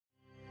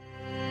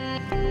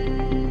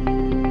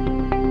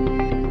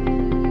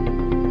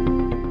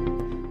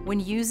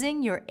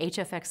Using your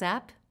HFX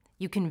app,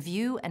 you can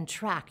view and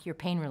track your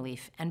pain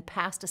relief and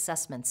past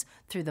assessments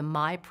through the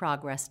My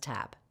Progress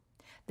tab.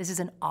 This is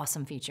an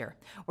awesome feature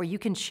where you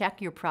can check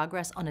your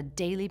progress on a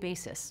daily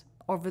basis,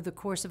 over the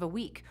course of a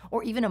week,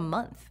 or even a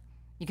month.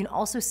 You can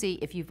also see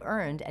if you've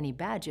earned any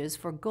badges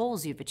for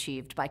goals you've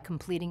achieved by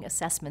completing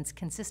assessments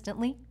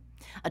consistently,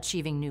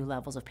 achieving new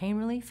levels of pain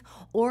relief,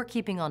 or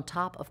keeping on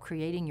top of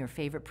creating your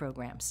favorite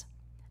programs.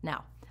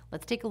 Now,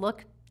 let's take a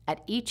look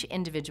at each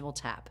individual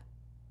tab.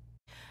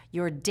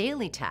 Your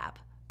Daily tab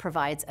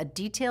provides a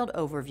detailed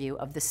overview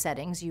of the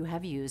settings you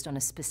have used on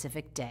a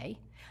specific day,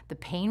 the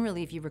pain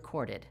relief you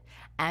recorded,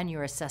 and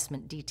your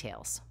assessment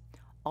details.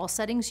 All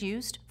settings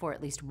used for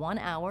at least 1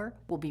 hour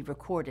will be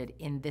recorded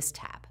in this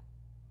tab.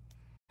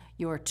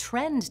 Your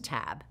Trend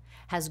tab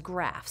has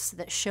graphs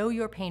that show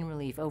your pain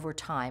relief over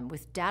time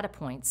with data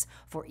points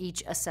for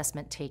each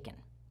assessment taken.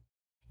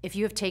 If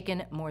you have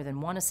taken more than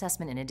one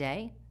assessment in a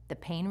day, the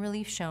pain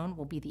relief shown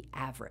will be the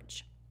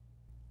average.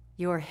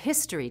 Your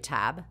History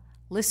tab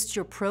lists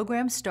your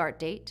program start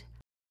date,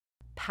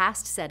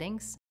 past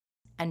settings,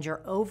 and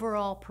your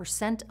overall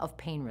percent of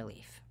pain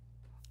relief.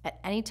 At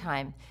any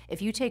time,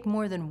 if you take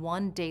more than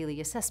one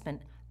daily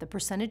assessment, the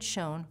percentage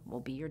shown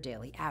will be your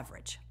daily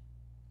average.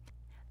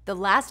 The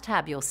last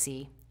tab you'll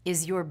see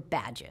is your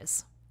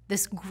Badges.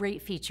 This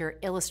great feature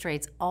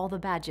illustrates all the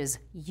badges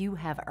you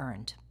have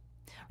earned.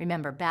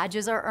 Remember,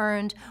 badges are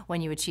earned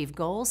when you achieve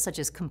goals such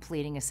as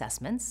completing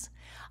assessments,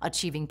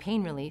 achieving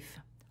pain relief,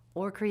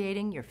 or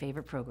creating your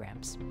favorite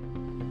programs.